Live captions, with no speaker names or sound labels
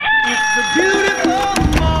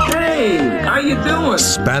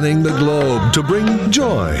spanning the globe to bring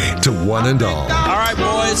joy to one and all. All right,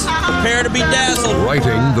 boys, prepare to be dazzled.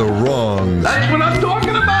 Righting the wrongs. That's what I'm talking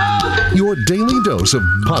about! Your daily dose of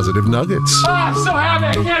positive nuggets. Oh, I'm so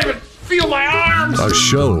happy I can't even feel my arms! A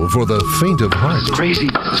show for the faint of heart. It's crazy,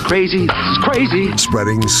 it's crazy, it's crazy.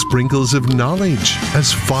 Spreading sprinkles of knowledge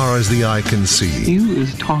as far as the eye can see. You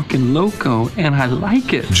is talking loco, and I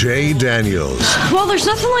like it. Jay Daniels. Well, there's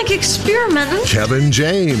nothing like experimenting. Kevin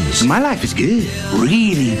James. My life is good,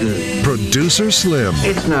 really good. Producer Slim.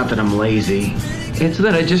 It's not that I'm lazy. It's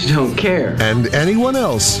that I just don't care. And anyone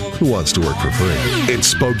else who wants to work for free.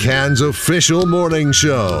 It's Spokane's official morning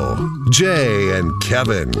show. Jay and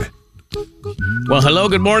Kevin. Well, hello,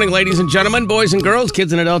 good morning, ladies and gentlemen, boys and girls,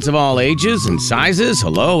 kids and adults of all ages and sizes.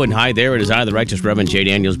 Hello and hi there. It is I, the Righteous Reverend Jay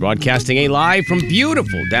Daniels, broadcasting a live from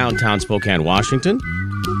beautiful downtown Spokane, Washington.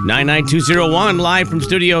 99201, live from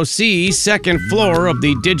Studio C, second floor of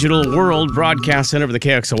the Digital World Broadcast Center of the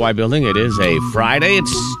KXLY building. It is a Friday.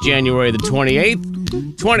 It's January the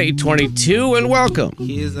 28th, 2022, and welcome.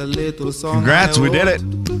 Congrats, we did it.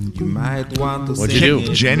 What'd you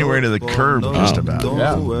do? January to the curb, just about.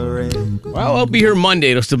 Yeah. Well, I'll be here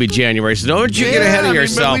Monday. It'll still be January, so don't you get ahead of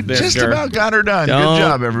yourself, but we mister. just about got her done. Don't. Good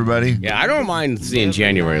job, everybody. Yeah, I don't mind seeing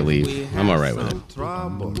January leave. I'm all right with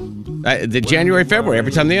it. The January, February,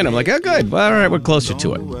 every time they end, I'm like, oh, good. Well, all right, we're closer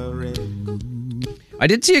to it. I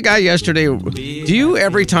did see a guy yesterday. Do you,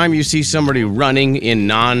 every time you see somebody running in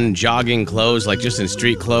non-jogging clothes, like just in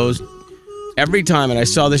street clothes, every time, and I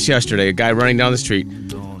saw this yesterday, a guy running down the street,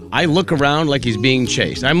 I look around like he's being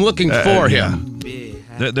chased. I'm looking for him.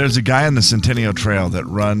 There's a guy on the Centennial Trail that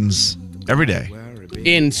runs every day.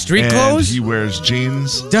 In street and clothes? He wears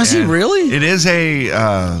jeans. Does he really? It is a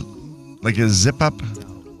like a zip-up,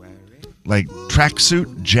 like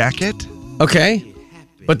tracksuit jacket. Okay.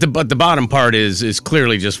 But the bottom part is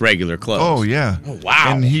clearly just regular clothes. Oh, yeah. Oh,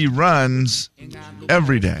 wow. And he runs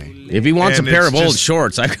every day. If he wants And a pair of it's old just-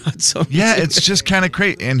 shorts, I've got some. Yeah, it's just kind of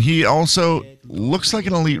crazy. And he also looks like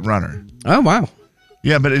an elite runner. Oh, wow.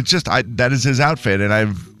 Yeah, but it's just, that is his outfit. And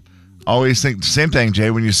I've always think the same thing, Jay.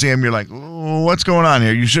 When you see him, you're like, oh, what's going on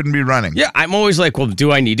here? You shouldn't be running. Yeah, I'm always like, well,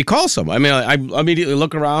 do I need to call someone? I mean, I immediately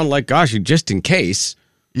look around like, gosh, just in case.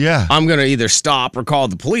 Yeah. I'm going to either stop or call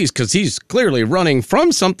the police because he's clearly running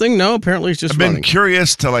from something. No, apparently he's just I've been running.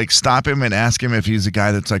 curious to like stop him and ask him if he's a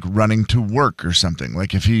guy that's like running to work or something.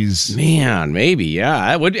 Like if he's Man, maybe, yeah.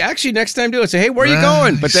 I would actually next time do it. Say, hey, where are you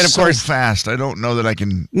going? But then, of so course, fast. I don't know that I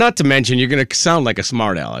can. not to mention, you're going to sound like a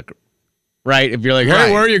smart aleck, right? If you're like, hey,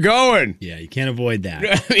 Right. where are you going? Yeah, you can't avoid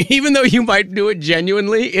that. Even though you might do it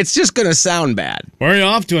genuinely, it's just going to sound bad. Where are you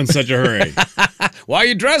off to in such a hurry? Why are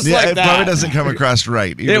you dressed Yeah, like it that? probably doesn't come across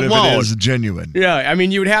right, even It if won't. it is genuine. Yeah, I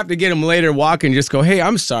mean, you would have to get him later, walk and just go, hey,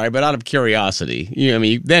 I'm sorry, but out of curiosity. You know what I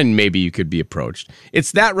mean? Then maybe you could be approached.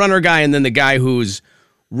 It's that runner guy and then the guy who's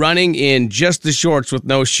running in just the shorts with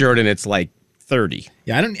no shirt and it's like 30.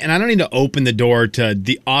 Yeah, I don't need to open the door to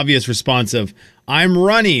the obvious response of I'm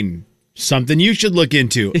running. Something you should look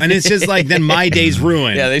into. And it's just like then my day's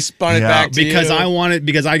ruined. Yeah, they spun it back to because you.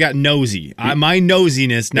 because I got nosy. My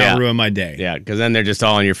nosiness now Yeah. ruined my day. Yeah, because then they're just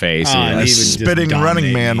all in your face. and you're and like, A even just spitting running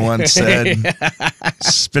dominate man me. once said,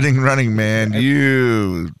 spitting running man,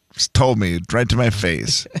 you told me right to my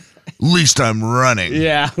face. At least I'm running.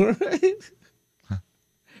 yeah. Forgot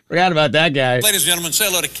about that guy. Ladies and gentlemen, say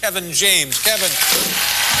hello to Kevin James. Kevin.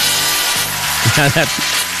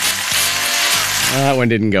 That one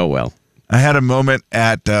didn't go well. I had a moment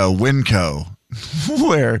at Winco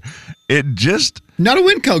where it just, Not a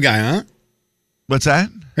Winco guy, huh? what's that?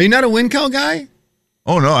 Are you not a Winco guy?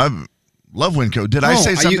 Oh, no, I love Winco. Did I Oh,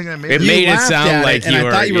 say are something you- that made It you- made it laughed sound at like and you I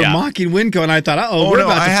were- thought you were yeah. mocking Winco, and I thought, we're no,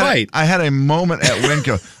 about to fight. I had a moment at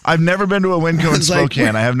Winco. I've never been to a Winco in was like,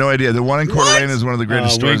 Spokane. I have no idea. The one in Coeur d'Alene is one of the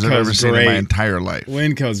greatest stores I've Winco's ever seen in my great. entire life.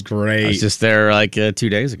 Winco's I great. was just there like 2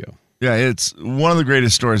 days ago. Yeah, it's one of the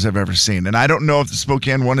greatest stores I've ever seen. And I don't know if the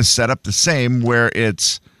Spokane one is set up the same, where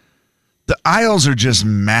it's the aisles are just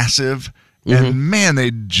massive, and man, they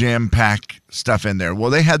jam-pack stuff in there. Well,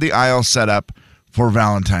 they had the aisle set up for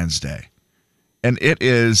Valentine's Day, and it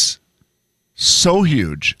is so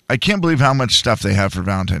huge. I can't believe how much stuff they have for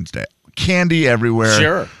Valentine's Day. Candy everywhere.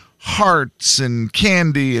 Sure. Hearts and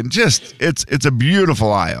candy, and just, it's a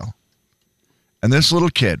beautiful aisle. And this little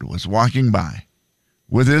kid was walking by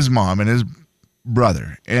with his mom and his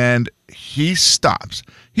brother, and he stops.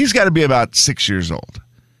 He's got to be about 6 years old.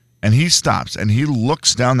 And he stops, and he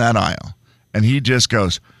looks down that aisle, and he just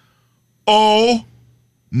goes, oh,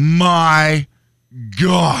 my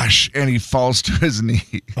gosh. And he falls to his knees.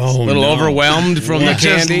 Oh, A little no. overwhelmed from He the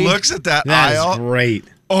just candy. looks at that That aisle. is great.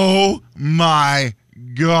 Oh, my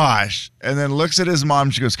gosh. And then looks at his mom.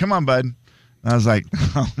 She goes, come on, bud. And I was like,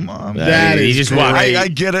 oh, Mom. He just walked. I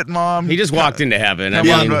get it, Mom. He just walked into heaven. Come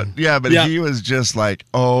on, but he was just like,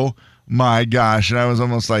 oh, my gosh. And I was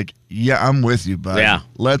almost like, yeah, I'm with you, bud. Yeah.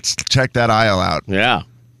 Let's check that aisle out. Yeah.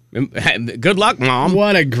 Good luck, Mom.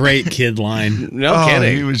 What a great kid line. No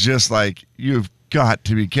kidding. He was just like, you've got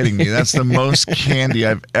to be kidding me. That's the most candy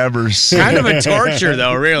I've ever seen. Kind of a torture,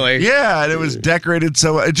 though, really. Yeah, and it was decorated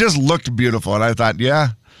so it just looked beautiful. And I thought, yeah,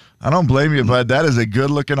 I don't blame you, bud. That is a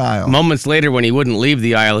good-looking aisle. Moments later, when he wouldn't leave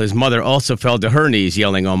the aisle, his mother also fell to her knees,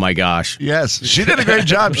 yelling, oh, my gosh. Yes, she did a great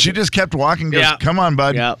job. She just kept walking, goes, come on,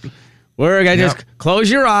 bud. Yep. We're going to just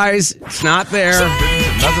close your eyes. It's not there.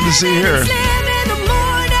 Nothing to see here.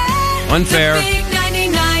 Unfair.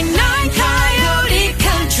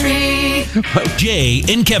 Jay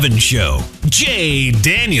and Kevin Show. Jay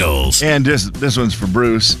Daniels. And this one's for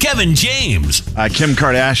Bruce. Kevin James. Kim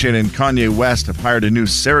Kardashian and Kanye West have hired a new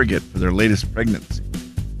surrogate for their latest pregnancy.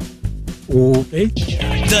 Okay.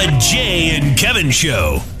 The Jay and Kevin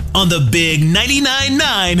Show on the Big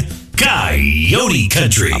 99.9 Coyote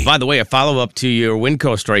Country. By the way, a follow-up to your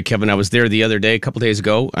Winco story, Kevin. I was there the other day, a couple days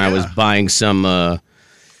ago. Yeah. I was buying some,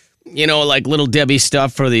 like Little Debbie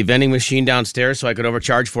stuff for the vending machine downstairs so I could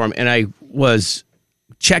overcharge for them. And I was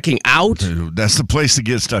checking out. Dude, that's the place to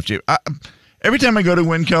get stuff, Jay. Every time I go to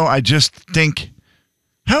Winco, I just think,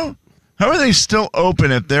 how are they still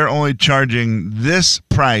open if they're only charging this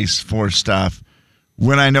price for stuff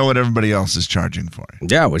when I know what everybody else is charging for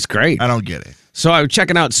it? Yeah, it was great. I don't get it. So I was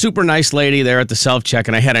checking out, super nice lady there at the self-check,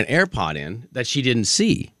 and I had an AirPod in that she didn't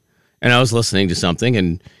see. And I was listening to something,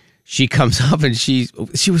 and she comes up, and she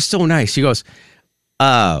was so nice. She goes,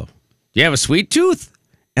 do you have a sweet tooth?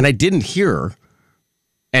 And I didn't hear her.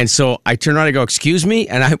 And so I turned around and go, excuse me?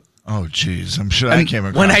 And I... Oh, geez. I'm sure I came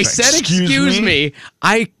across when I that. said excuse me,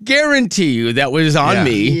 I guarantee you that was on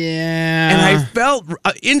me. Yeah. And I felt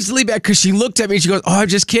instantly bad because she looked at me and she goes, oh, I'm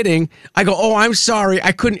just kidding. I go, oh, I'm sorry.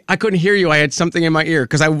 I couldn't hear you. I had something in my ear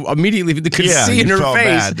because I immediately could see in her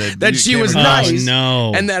face that she was nice.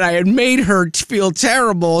 No. And that I had made her feel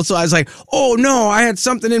terrible. So I was like, oh, no, I had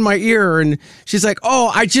something in my ear. And she's like,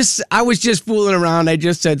 oh, I was just fooling around. I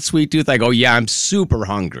just said sweet tooth. I go, yeah, I'm super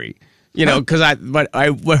hungry. Because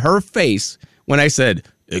with her face when I said,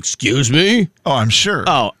 excuse me. Oh, I'm sure.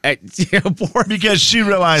 Oh, because she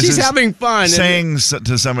realizes she's having fun. Saying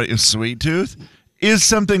to somebody, sweet tooth, is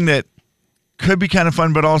something that could be kind of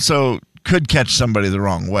fun, but also could catch somebody the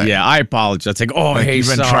wrong way. Yeah, I apologize. It's like, oh, hey, you've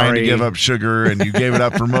been sorry. trying to give up sugar, and you gave it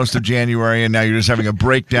up for most of January, and now you're just having a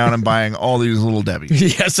breakdown and buying all these Little Debbie.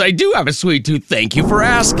 Yes, I do have a sweet tooth. Thank you for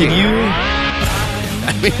asking.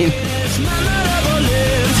 I mean...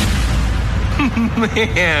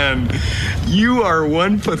 Man, you are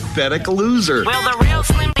one pathetic loser. Will the real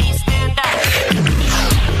Slim B stand up?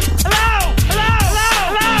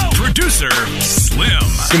 Hello! Producer Slim.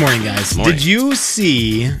 Good morning, guys. Morning. Did you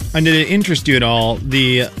see, and did it interest you at all,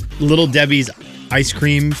 the Little Debbie's ice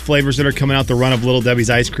cream flavors that are coming out, the run of Little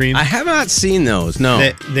Debbie's ice cream? I have not seen those,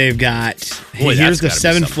 no. They've got, Boy, here's the gotta be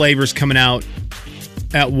 7 something. flavors coming out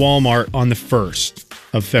at Walmart on the 1st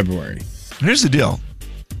of February. Here's the deal.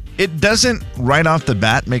 It doesn't right off the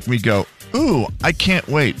bat make me go, ooh, I can't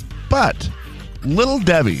wait. But Little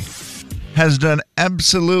Debbie has done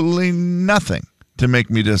absolutely nothing to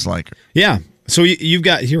make me dislike her. Yeah. So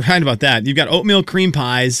you're right about that. You've got oatmeal cream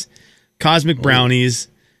pies, cosmic brownies,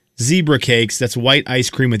 zebra cakes, that's white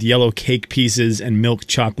ice cream with yellow cake pieces and milk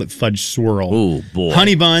chocolate fudge swirl. Oh, boy.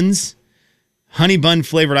 Honey buns, honey bun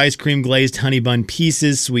flavored ice cream, glazed honey bun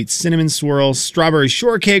pieces, sweet cinnamon swirl, strawberry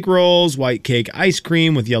shortcake rolls, white cake ice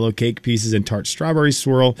cream with yellow cake pieces and tart strawberry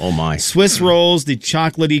swirl. Oh, my. Swiss rolls, the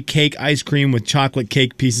chocolatey cake ice cream with chocolate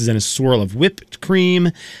cake pieces and a swirl of whipped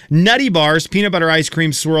cream. Nutty bars, peanut butter ice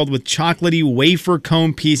cream swirled with chocolatey wafer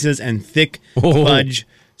cone pieces and thick fudge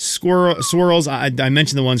swirls. I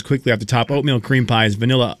mentioned the ones quickly off the top. Oatmeal cream pies,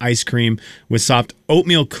 vanilla ice cream with soft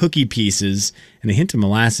oatmeal cookie pieces and a hint of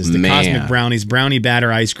molasses. The cosmic brownies, brownie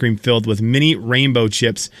batter ice cream filled with mini rainbow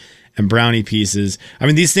chips and brownie pieces. I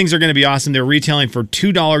mean, these things are going to be awesome. They're retailing for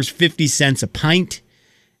 $2.50 a pint.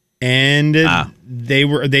 And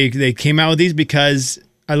they came out with these because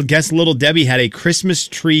I guess Little Debbie had a Christmas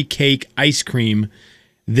tree cake ice cream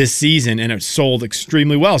this season, and it sold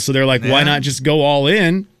extremely well. So they're like, why not just go all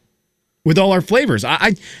in with all our flavors?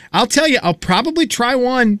 I'll tell you, I'll probably try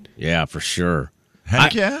one. Yeah, for sure.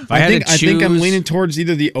 Heck yeah. I think I'm leaning towards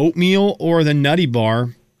either the oatmeal or the nutty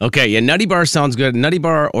bar. Okay, yeah, nutty bar sounds good. Nutty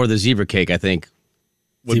bar or the zebra cake, I think,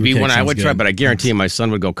 would be one I would try, but I guarantee you my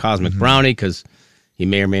son would go cosmic brownie because he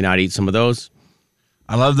may or may not eat some of those.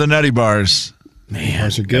 I love the nutty bars. Man,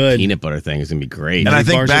 bars are good. That peanut butter thing is going to be great. And I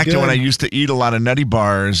think bars are back to good. when I used to eat a lot of Nutty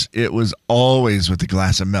Bars, it was always with a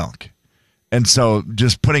glass of milk. And so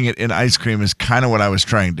just putting it in ice cream is kind of what I was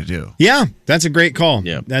trying to do. Yeah, that's a great call.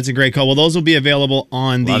 Yep. That's a great call. Well, those will be available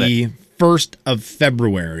on Love the 1st of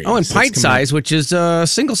February. Oh, and So pint it's coming up. size, which is a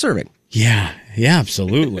single serving. Yeah,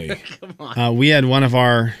 absolutely. Come on. We had one of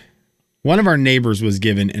our neighbors was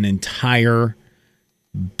given an entire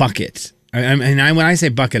bucket. When I say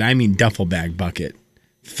bucket, I mean duffel bag bucket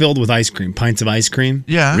filled with ice cream, pints of ice cream.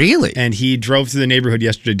 Yeah. Really? And he drove through the neighborhood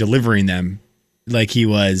yesterday delivering them like he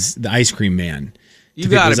was the ice cream man. You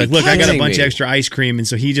got He's to like, be look, I got a kidding bunch me. of extra ice cream. And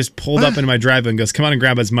so he just pulled up into my driveway and goes, come on and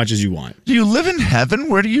grab as much as you want. Do you live in heaven?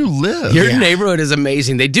 Where do you live? Your neighborhood is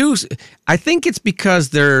amazing. They do. I think it's because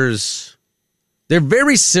they're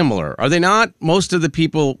very similar. Are they not? Most of the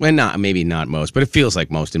people, well, maybe not most, but it feels like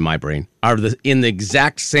most in my brain, are in the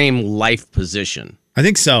exact same life position. I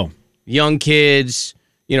think so. Young kids,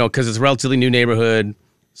 because it's a relatively new neighborhood.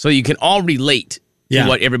 So you can all relate to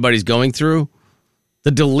what everybody's going through. The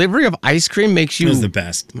delivery of ice cream makes you... It was the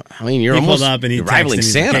best. I mean, you're he almost pulled up and he you're texted rivaling and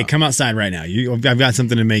he's like, Santa. hey, come outside right now. I've got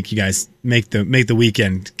something to make you guys make the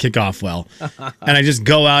weekend kick off well. And I just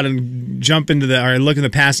go out and jump I look in the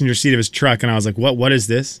passenger seat of his truck and I was like, what is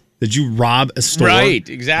this? Did you rob a store? Right,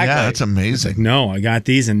 exactly. Yeah, that's amazing. No, I got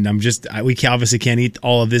these and we obviously can't eat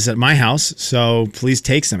all of this at my house, so please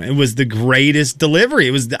take some. It was the greatest delivery.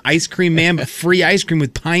 It was the ice cream man, but free ice cream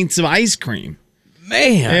with pints of ice cream.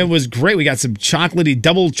 Man. It was great. We got some chocolatey,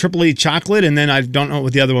 triple chocolate, and then I don't know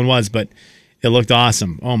what the other one was, but it looked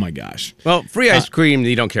awesome. Oh my gosh. Well, free ice cream,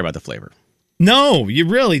 you don't care about the flavor. No, you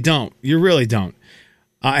really don't. You really don't.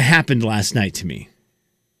 It happened last night to me.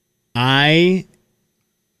 I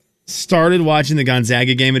started watching the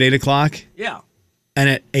Gonzaga game at 8 o'clock. Yeah. And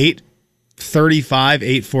at 8:35,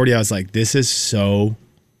 8:40, I was like, this is so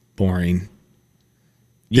boring.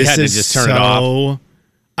 You had to just turn it off.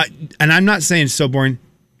 And I'm not saying so boring,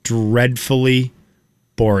 dreadfully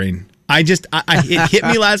boring. It hit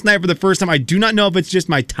me last night for the first time. I do not know if it's just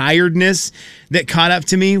my tiredness that caught up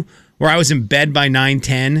to me, where I was in bed by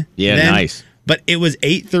 9:10. Yeah, then, nice. But it was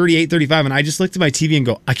 8:30, 8:35, and I just looked at my TV and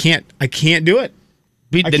go, I can't do it.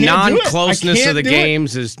 The can't do it. non-closeness I of the can't do it.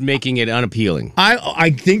 games is making it unappealing. I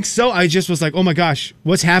think so. I just was like, oh my gosh,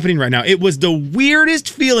 what's happening right now? It was the weirdest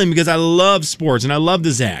feeling because I love sports and I love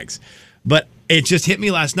the Zags. But it just hit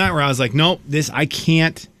me last night where I was like, nope, I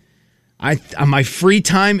can't. My free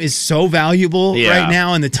time is so valuable right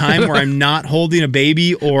now, and the time where I'm not holding a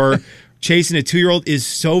baby or chasing a 2-year-old is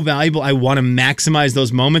so valuable. I want to maximize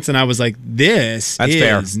those moments. And I was like, this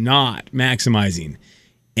is not maximizing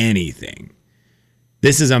anything.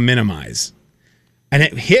 This is a minimize. And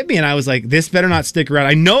it hit me, and I was like, this better not stick around.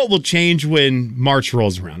 I know it will change when March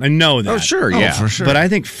rolls around. I know that. Oh, sure, yeah. for sure. But I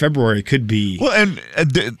think February could be... Well, and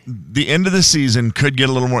the end of the season could get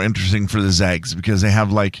a little more interesting for the Zags because they have,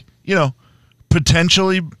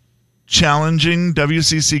 potentially challenging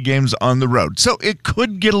WCC games on the road. So it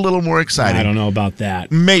could get a little more exciting. I don't know about that.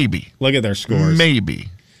 Maybe. Look at their scores. Maybe.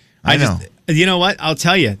 I know. You know what? I'll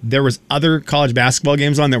tell you. There was other college basketball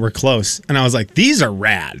games on that were close, and I was like, these are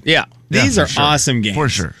rad. Yeah. These for are sure. awesome games. For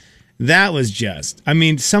sure. That was just... I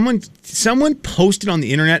mean, someone posted on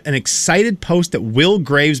the internet an excited post that Will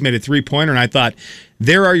Graves made a three-pointer, and I thought,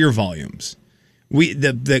 there are your volumes.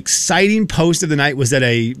 The exciting post of the night was that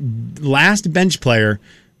a last bench player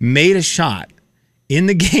made a shot in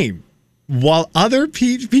the game while other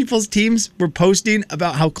people's teams were posting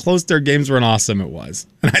about how close their games were and awesome it was.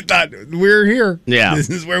 And I thought, we're here. Yeah. This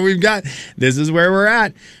is where we're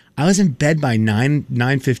at. I was in bed by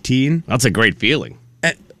 9:15. That's a great feeling.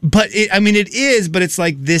 But it is, but it's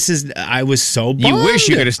like, I was so bummed. You wish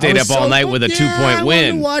you could have stayed up all night with a 2-point win.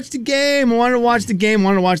 I wanted to watch the game. I wanted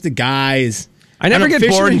to watch the guys. I never get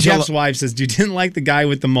bored until... Jeff's wife says, you didn't like the guy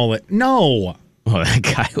with the mullet. No. Oh, that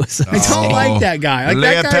guy was... I don't like that guy. Lea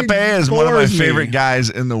that guy Pepe is one of my bores me. favorite guys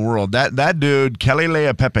in the world. That dude, Kelly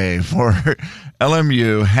Lea Pepe for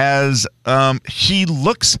LMU, has he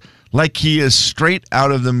looks like he is straight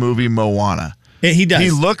out of the movie Moana. He does. He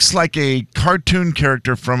looks like a cartoon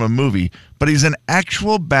character from a movie, but he's an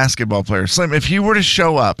actual basketball player. Slim, if he were to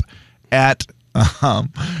show up at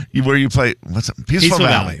where you play, Peaceful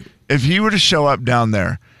Valley. If he were to show up down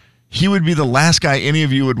there, he would be the last guy any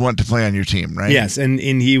of you would want to play on your team, right? Yes, and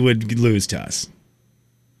he would lose to us.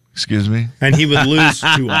 Excuse me? And he would lose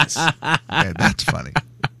to us. Okay, that's funny.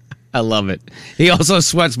 I love it. He also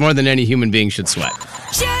sweats more than any human being should sweat,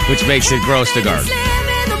 which makes it gross to guard.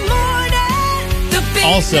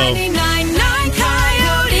 Also,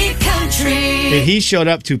 if he showed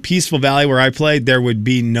up to Peaceful Valley where I played, there would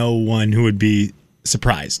be no one who would be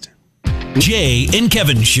surprised. Jay and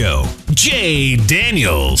Kevin Show. Jay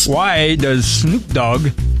Daniels. Why does Snoop Dogg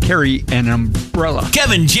carry an umbrella?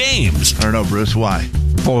 Kevin James. I don't know, Bruce. Why?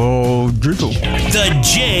 For drizzle. The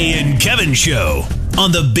Jay and Kevin Show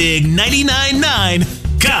on the Big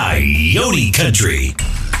 99.9 Coyote Country.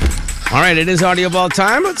 All right, it is audio ball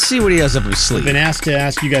time. Let's see what he has up his I've sleeve. been asked to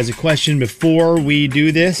ask you guys a question before we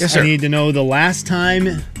do this. Yes, sir. I need to know the last time.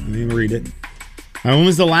 Let me read it. When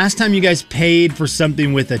was the last time you guys paid for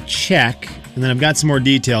something with a check? And then I've got some more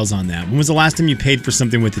details on that. When was the last time you paid for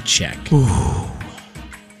something with a check? Ooh.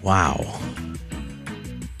 Wow.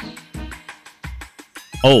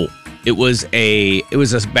 Oh, it was a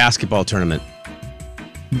basketball tournament.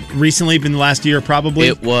 Recently, in the last year, probably?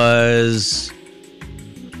 It was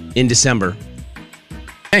in December.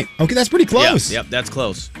 Hey, okay, that's pretty close. Yep, that's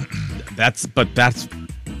close. That's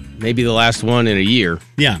maybe the last one in a year.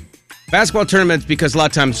 Yeah. Basketball tournaments, because a lot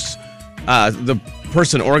of times the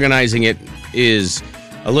person organizing it is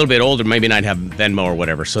a little bit older, maybe not have Venmo or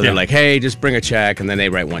whatever. So they're like, hey, just bring a check, and then they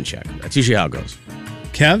write one check. That's usually how it goes.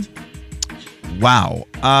 Kev? Wow.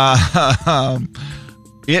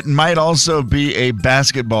 It might also be a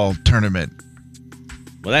basketball tournament.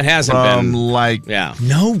 Well, that hasn't been.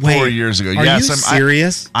 No way. 4 years ago. Are you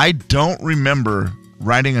serious? I don't remember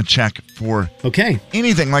writing a check for okay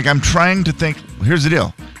anything. Like, I'm trying to think. Here's the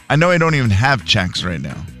deal. I know I don't even have checks right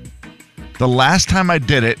now. The last time I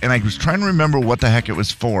did it, and I was trying to remember what the heck it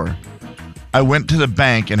was for, I went to the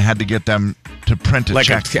bank and had to get them to print a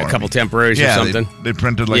check for a couple me. temporaries or something. They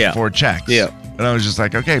printed 4 checks. Yeah. And I was just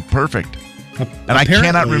like, okay, perfect. And I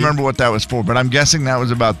cannot remember what that was for, but I'm guessing that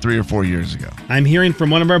was about 3 or 4 years ago. I'm hearing from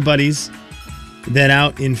one of our buddies that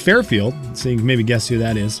out in Fairfield, so you can maybe guess who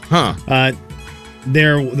that is. Huh.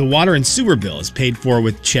 The water and sewer bill is paid for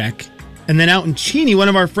with check. And then out in Cheney, one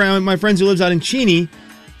of my friends who lives out in Cheney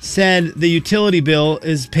said the utility bill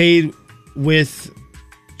is paid with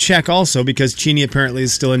check also, because Cheney apparently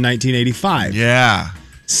is still in 1985. Yeah.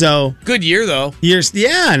 So good year though.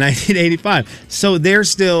 1985. So they're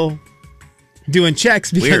still doing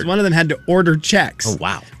checks because Weird. one of them had to order checks. Oh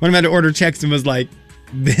wow. One of them had to order checks and was like,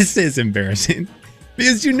 "This is embarrassing,"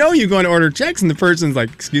 because you go to order checks and the person's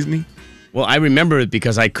like, "Excuse me." Well, I remember it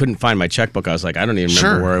because I couldn't find my checkbook. I was like, I don't even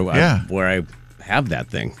remember where I have that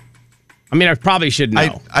thing. I mean, I probably should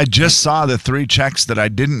know. I just saw the 3 checks that I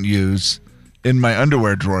didn't use in my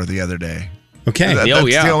underwear drawer the other day. Okay. That's the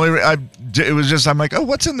only. It was just, I'm like, oh,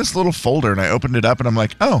 what's in this little folder? And I opened it up and I'm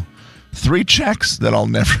like, oh, 3 checks that I'll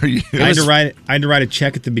never use. I had to write a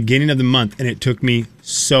check at the beginning of the month, and it took me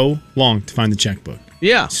so long to find the checkbook.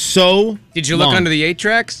 Yeah. So did you look under the 8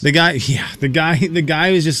 tracks? The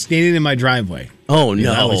guy was just standing in my driveway. Oh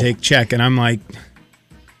no! I would take check, and I'm like,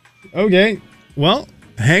 okay, well,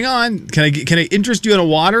 hang on. Can I interest you in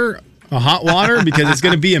a hot water, because it's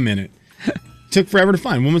going to be a minute. Took forever to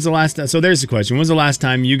find. When was the last time? So there's the question. When was the last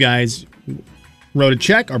time you guys wrote a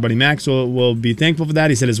check? Our buddy Max will be thankful for that.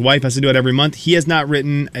 He said his wife has to do it every month. He has not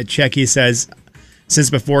written a check, he says, since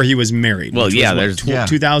before he was married. Well, yeah, there's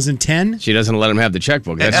 2010. She doesn't let him have the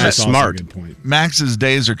checkbook. That's just smart. Good point. Max's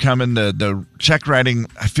days are coming. The check writing,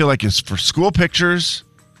 I feel like, is for school pictures.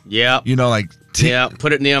 Yeah. Like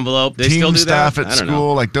put it in the envelope. They team still do stuff that? at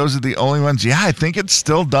school. Like, those are the only ones. Yeah, I think it's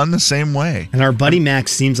still done the same way. And our buddy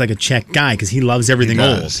Max seems like a check guy because he loves everything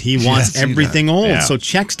old. He wants everything old. Yeah. So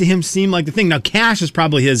checks to him seem like the thing. Now, cash is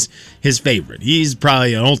probably his favorite. He's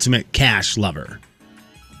probably an ultimate cash lover.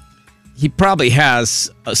 He probably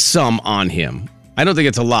has some on him. I don't think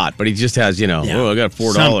it's a lot, but he just has, I got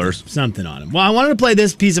 $4. Something on him. Well, I wanted to play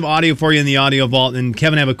this piece of audio for you in the audio vault. And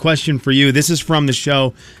Kevin, I have a question for you. This is from the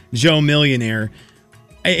show Joe Millionaire.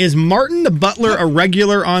 Is Martin the Butler a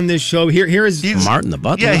regular on this show? Here is Martin the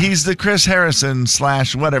Butler. Yeah, he's the Chris Harrison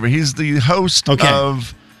 / whatever. He's the host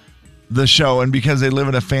of the show, and because they live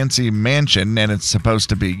in a fancy mansion and it's supposed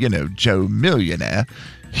to be, Joe Millionaire,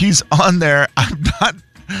 he's on there.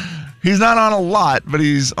 He's not on a lot, but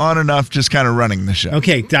he's on enough, just kind of running the show.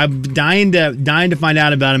 Okay, I'm dying to find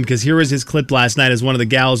out about him, because here was his clip last night as one of the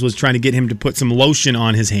gals was trying to get him to put some lotion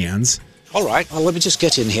on his hands. All right, well, let me just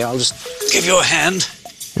get in here. I'll just give you a hand.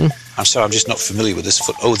 I'm sorry, I'm just not familiar with this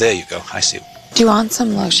foot. Oh, there you go. I see. Do you want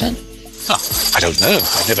some lotion? Oh, I don't know.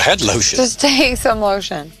 I've never had lotion. Just take some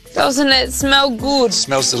lotion. Doesn't it smell good? It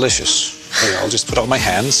smells delicious. Here, I'll just put it on my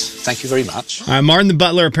hands. Thank you very much. Martin the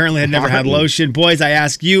Butler apparently had never had lotion. Boys, I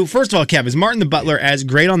ask you, first of all, Kev, is Martin the Butler as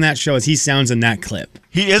great on that show as he sounds in that clip?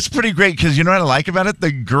 He is pretty great, because you know what I like about it?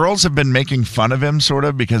 The girls have been making fun of him, sort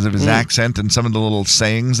of, because of his accent and some of the little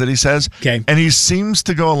sayings that he says. Okay. And he seems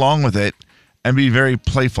to go along with it and be very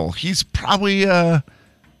playful. He's probably late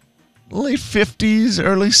 50s,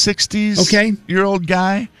 early 60s year old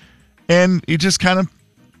guy. And he just kind of,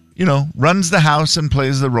 runs the house and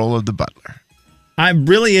plays the role of the butler. I'm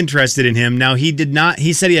really interested in him. Now,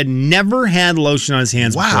 he said he had never had lotion on his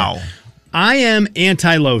hands Wow. before. I am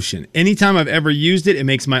anti-lotion. Anytime I've ever used it, it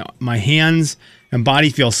makes my hands and body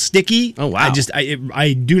feel sticky. Oh, wow.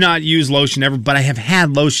 I do not use lotion ever, but I have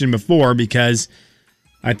had lotion before because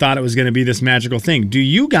I thought it was going to be this magical thing. Do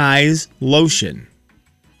you guys lotion?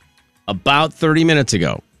 About 30 minutes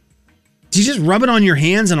ago. Do you just rub it on your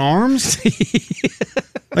hands and arms?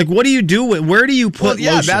 Like, what do you do? Where do you put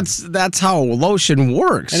lotion? That's how lotion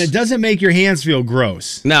works. And it doesn't make your hands feel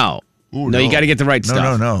gross. No. Ooh, no, you got to get the right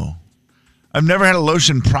stuff. No. I've never had a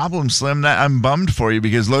lotion problem, Slim. I'm bummed for you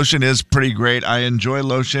because lotion is pretty great. I enjoy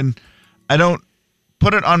lotion. I don't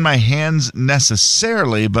put it on my hands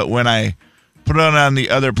necessarily, but when I put it on the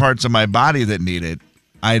other parts of my body that need it,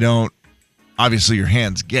 I don't. Obviously, your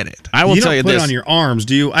hands get it. I will tell you this. You don't put this. it on your arms,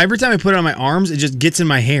 do you? Every time I put it on my arms, it just gets in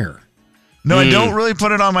my hair. No, I don't really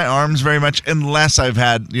put it on my arms very much unless I've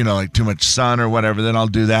had, like too much sun or whatever. Then I'll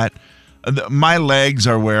do that. My legs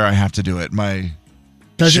are where I have to do it. My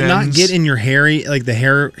Does shins. it not get in your hairy, like the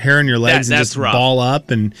hair in your legs and that's just rough. ball up?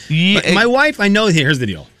 And my wife, I know, here's the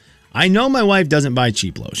deal. I know my wife doesn't buy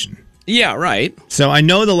cheap lotion. Yeah, right. So I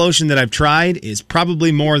know the lotion that I've tried is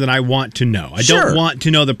probably more than I want to know. I don't want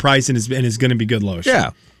to know the price and it's going to be good lotion. Yeah.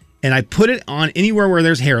 And I put it on anywhere where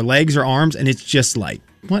there's hair, legs or arms, and it's just like,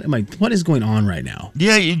 what is going on right now?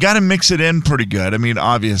 Yeah, you got to mix it in pretty good. I mean,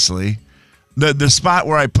 obviously. The spot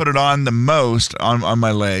where I put it on the most on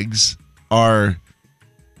my legs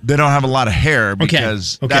they don't have a lot of hair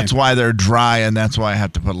because that's why they're dry and that's why I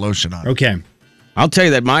have to put lotion on. Okay. I'll tell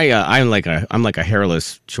you that I'm like a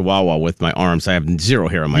hairless chihuahua with my arms. I have zero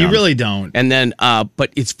hair on my arms. You really don't. And then,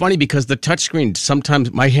 but it's funny because the touchscreen,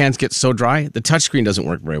 sometimes my hands get so dry, the touchscreen doesn't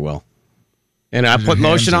work very well. And I put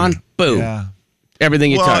lotion on, boom. Yeah.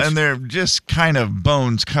 Everything you touch. Well, and they're just kind of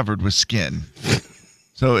bones covered with skin.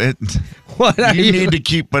 So you need to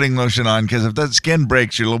keep putting lotion on because if that skin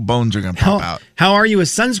breaks, your little bones are going to pop out. How are you with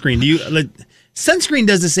sunscreen? Sunscreen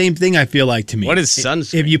does the same thing, I feel like, to me. What is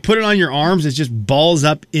sunscreen? If you put it on your arms, it just balls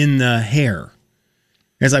up in the hair.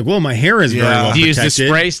 It's like, well, my hair is very well Do you protected. use the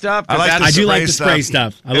spray stuff? I do like the spray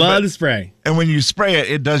stuff. I love the spray. And when you spray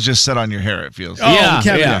it, it does just sit on your hair, it feels. Oh,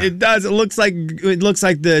 Kevin, it does. It looks like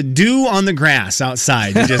the dew on the grass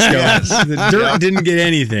outside. It just goes. The dirt didn't get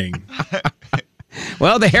anything.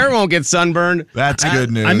 Well, the hair won't get sunburned. That's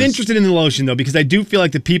good news. I'm interested in the lotion, though, because I do feel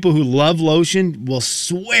like the people who love lotion will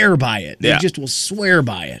swear by it. They just will swear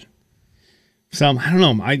by it. So, I don't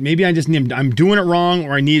know. Maybe I'm doing it wrong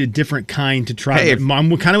or I need a different kind to try. Hey,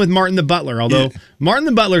 I'm kind of with Martin the Butler, although Martin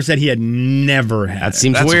the Butler said he had never had That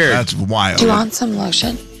seems weird. That's wild. Do you want some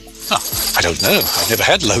lotion? Oh, I don't know. I've never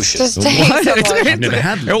had lotion. Just take some lotion. I've never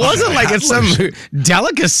had It wasn't like it's some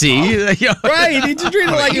delicacy. Right. He just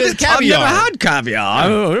treated it like it was caviar. I've never had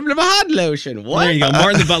caviar. I've never had lotion. What? There you go.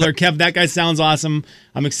 Martin the Butler. Kev, that guy sounds awesome.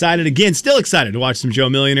 I'm excited. Again, still excited to watch some Joe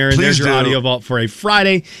Millionaire. And Please there's your do. audio vault for a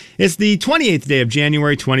Friday. It's the 28th day of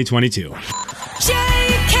January, 2022. Jay,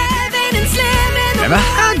 Kevin, and Slim in the Never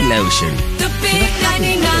had lotion. The big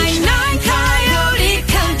 99.9 Coyote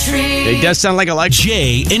Country. It does sound like a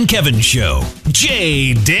Jay and Kevin Show.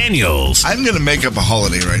 Jay Daniels. I'm going to make up a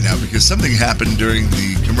holiday right now because something happened during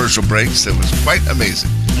the commercial breaks that was quite amazing.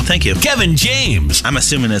 Well, thank you. Kevin James. I'm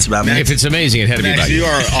assuming it's about me. If it's amazing, it had to be about You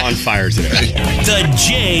are on fire today. The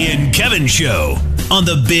Jay and Kevin Show on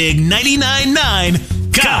the big 99.9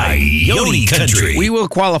 Coyote Country. We will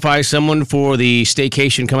qualify someone for the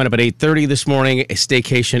staycation coming up at 8:30 this morning. A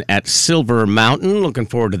staycation at Silver Mountain. Looking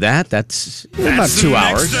forward to that. That's about 2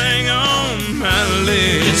 hours.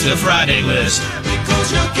 It's the Friday list.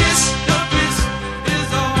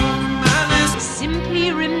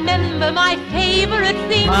 Simply remember my favorite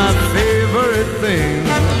thing.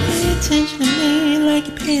 Pay attention to me like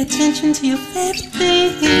you pay attention to your favorite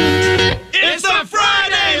thing. It's the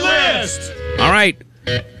Friday list. All right.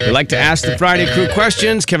 We like to ask the Friday crew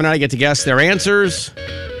questions. Kevin and I get to guess their answers.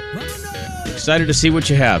 Excited to see what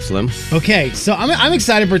you have, Slim. Okay, so I'm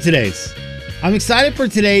excited for today's. I'm excited for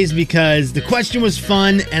today's because the question was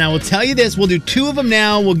fun, and I will tell you this: we'll do 2 of them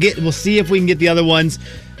now. We'll see if we can get the other ones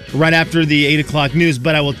right after the 8 o'clock news.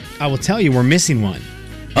 But I will tell you we're missing one,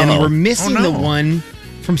 and we're missing the one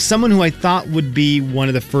from someone who I thought would be one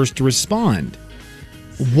of the first to respond.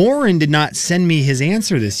 Warren did not send me his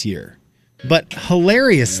answer this year, but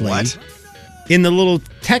hilariously, in the little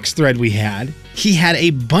text thread we had, he had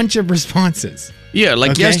a bunch of responses. Yeah,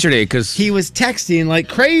 like yesterday, because he was texting like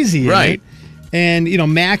crazy. Right. And,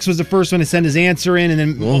 Max was the first one to send his answer in, and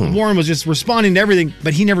then Warren was just responding to everything,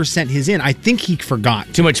 but he never sent his in. I think he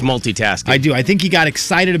forgot. Too much multitasking. I do. I think he got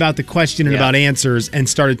excited about the question and about answers and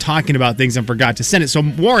started talking about things and forgot to send it. So,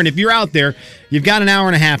 Warren, if you're out there, you've got an hour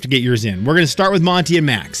and a half to get yours in. We're going to start with Monty and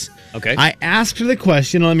Max. Okay. I asked for the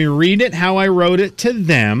question. Let me read it how I wrote it to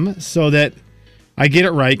them so that I get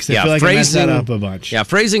it right, because I feel like I messed that up a bunch. Yeah,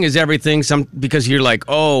 phrasing is everything. Because you're like,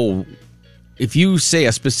 if you say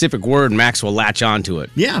a specific word, Max will latch onto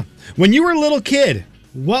it. Yeah. When you were a little kid,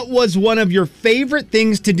 what was one of your favorite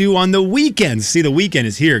things to do on the weekends? See, the weekend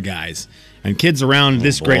is here, guys. And kids around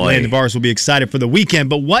this great land of ours will be excited for the weekend.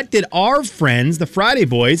 But what did our friends, the Friday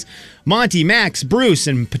Boys, Monty, Max, Bruce,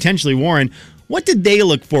 and potentially Warren, what did they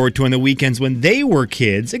look forward to on the weekends when they were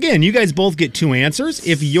kids? Again, you guys both get 2 answers.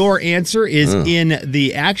 If your answer is in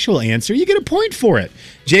the actual answer, you get a point for it.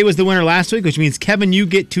 Jay was the winner last week, which means, Kevin, you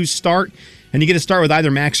get to start. And you get to start with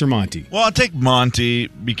either Max or Monty. Well, I'll take Monty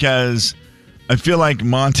because I feel like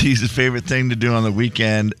Monty's favorite thing to do on the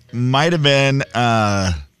weekend might have been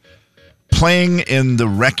playing in the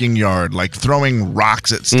wrecking yard, like throwing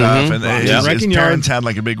rocks at stuff. And his parents had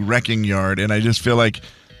like a big wrecking yard, and I just feel like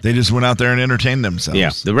they just went out there and entertained themselves.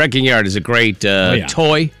 Yeah, the wrecking yard is a great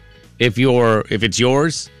toy if it's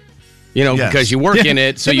yours. Because you work in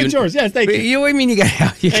it, so it's yours. Yes, thank you. I mean, you got.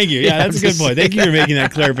 Thank you. Yeah, that's a good point. Thank you for making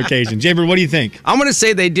that clarification, Jaber. What do you think? I'm gonna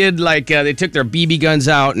say they did they took their BB guns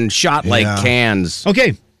out and shot cans.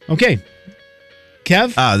 Okay.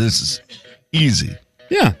 Kev. This is easy.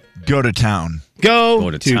 Yeah. Go to town.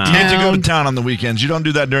 Go to town. Kids go to town on the weekends. You don't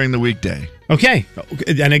do that during the weekday. Okay.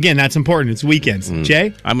 And again, that's important. It's weekends.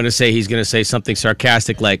 Jay? I'm going to say he's going to say something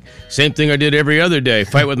sarcastic like, same thing I did every other day,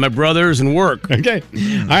 fight with my brothers and work. Okay.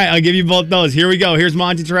 All right, I'll give you both those. Here we go. Here's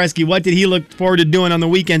Monty Tereski. What did he look forward to doing on the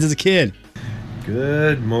weekends as a kid?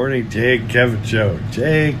 Good morning, Jay and Kevin Show.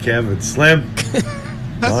 Jay, Kevin, Slim.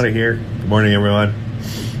 Monty here. Good morning, everyone.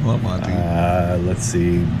 Hello, Monty. Let's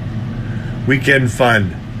see. Weekend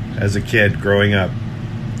fun as a kid growing up.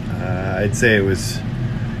 I'd say it was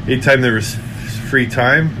anytime there was free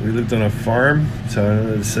time. We lived on a farm, so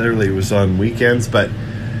not necessarily it was on weekends, but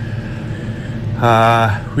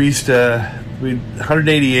we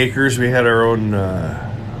 180 acres. We had our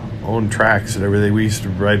own tracks and everything. We used to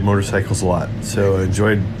ride motorcycles a lot, so I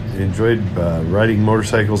enjoyed riding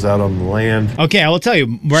motorcycles out on the land. Okay, I will tell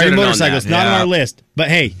you, riding motorcycles not on our list, but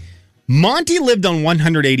hey, Monty lived on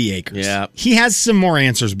 180 acres. Yeah. He has some more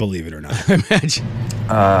answers, believe it or not. Imagine.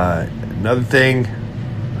 Another thing,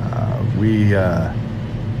 we had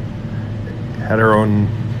our own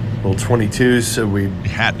little 22s, so we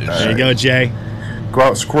had to. There you go, Jay. Go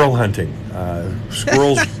out squirrel hunting.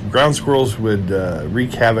 Ground squirrels would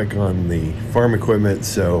wreak havoc on the farm equipment,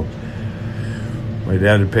 so my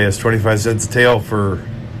dad would pay us 25 cents a tail for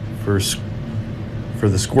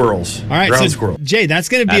the squirrels. All right, ground so squirrel. Jay, that's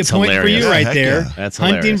going to be a point hilarious. for you right Heck there. yeah. That's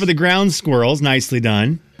hunting hilarious. for the ground squirrels. Nicely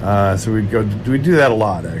done. So we'd do that a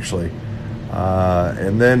lot, actually.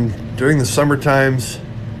 And then during the summer times,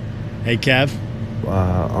 hey, Kev.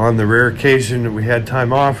 On the rare occasion that we had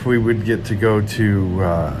time off, we would get to go to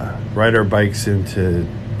ride our bikes into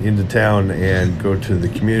town and go to the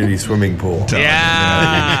community swimming pool.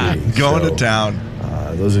 Yeah. Going to town.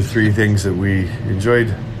 Those are 3 things that we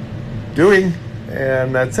enjoyed doing,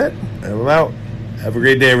 and that's it. I'm out. Have a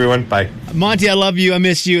great day, everyone. Bye. Monty, I love you. I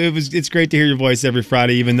miss you. It's great to hear your voice every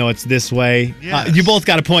Friday, even though it's this way. Yes. You both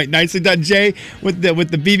got a point. Nicely done, Jay, with the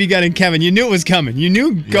BB gun and Kevin. You knew it was coming. You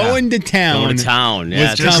knew going to town. Going to town.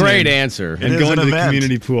 Yeah, it's a great answer. And going to the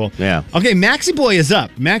community pool. Yeah. Okay, Maxie Boy is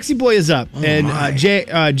up. And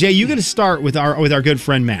Jay, you got to start with our good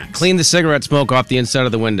friend Max. Clean the cigarette smoke off the inside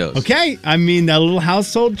of the windows. Okay. I mean, that little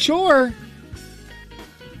household chore.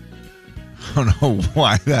 I don't know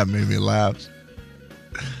why that made me laugh.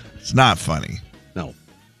 It's not funny. No.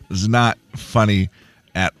 It's not funny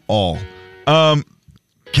at all.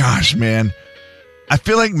 Gosh, man. I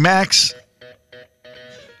feel like Max,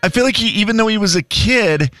 he, even though he was a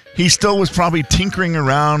kid, he still was probably tinkering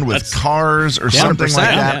around with cars or something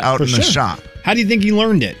like that out in the shop. How do you think he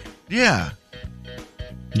learned it? Yeah.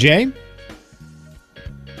 Jay?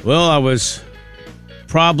 Well, I was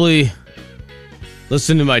probably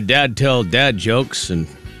listening to my dad tell dad jokes and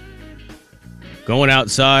going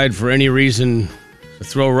outside for any reason to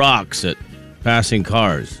throw rocks at passing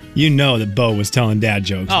cars. You know that Bo was telling dad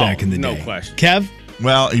jokes back in the day. No question. Kev?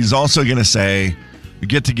 Well, he's also going to say, we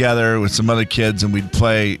get together with some other kids and we'd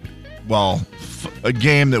play, a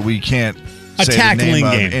game that we can't say the name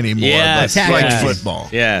of anymore. Yes. But like football.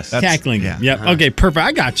 Yes. Tackling game. Yep. Uh-huh. Okay, perfect.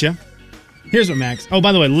 I got you. Here's what Max... Oh,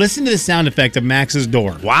 by the way, listen to the sound effect of Max's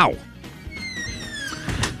door. Wow.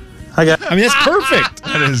 I mean, that's perfect.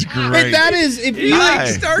 That is great. Like, that is if He you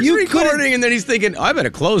starts you recording and then he's thinking, I better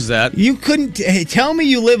close that. You couldn't tell me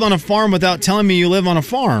you live on a farm without telling me you live on a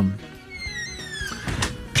farm.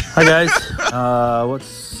 Hi guys, what's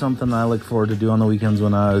something I look forward to do on the weekends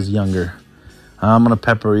when I was younger? I'm gonna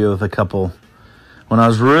pepper you with a couple. When I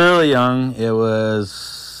was really young, it was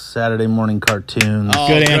Saturday morning cartoons. Oh,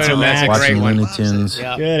 good answer, Max. Watching Looney Tunes.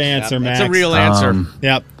 Yep. Good answer, Max. That's a real answer.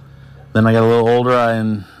 Yep. Then I got a little older. I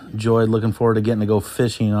enjoyed looking forward to getting to go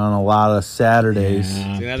fishing on a lot of Saturdays.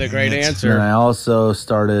 That's another great And answer. I also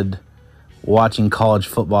started watching college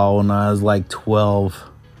football when I was like 12.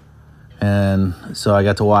 And so I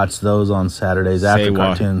got to watch those on Saturdays after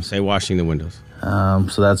cartoons. Say washing the windows.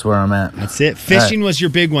 So that's where I'm at. That's it. Fishing was your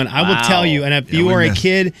big one. I will tell you. And if you were a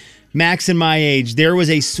kid, Max and my age, there was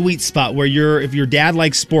a sweet spot where if your dad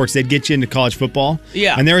liked sports, they'd get you into college football.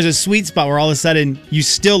 Yeah. And there was a sweet spot where all of a sudden you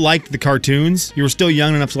still liked the cartoons. You were still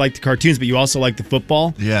young enough to like the cartoons, but you also liked the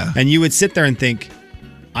football. Yeah. And you would sit there and think,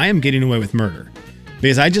 I am getting away with murder.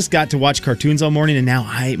 Because I just got to watch cartoons all morning, and now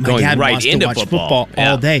my dad wants to watch football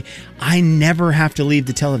all day. I never have to leave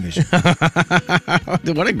the television.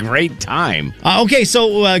 What a great time. Okay,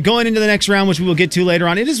 so going into the next round, which we will get to later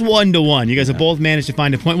on, it is 1-1. You guys have both managed to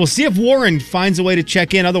find a point. We'll see if Warren finds a way to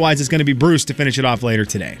check in. Otherwise, it's going to be Bruce to finish it off later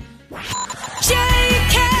today. Jay,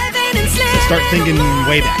 Kevin, and Slim. Start thinking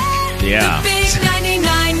way back. Yeah. The big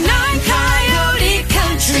 99.9 Coyote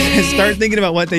Country. Start thinking about what they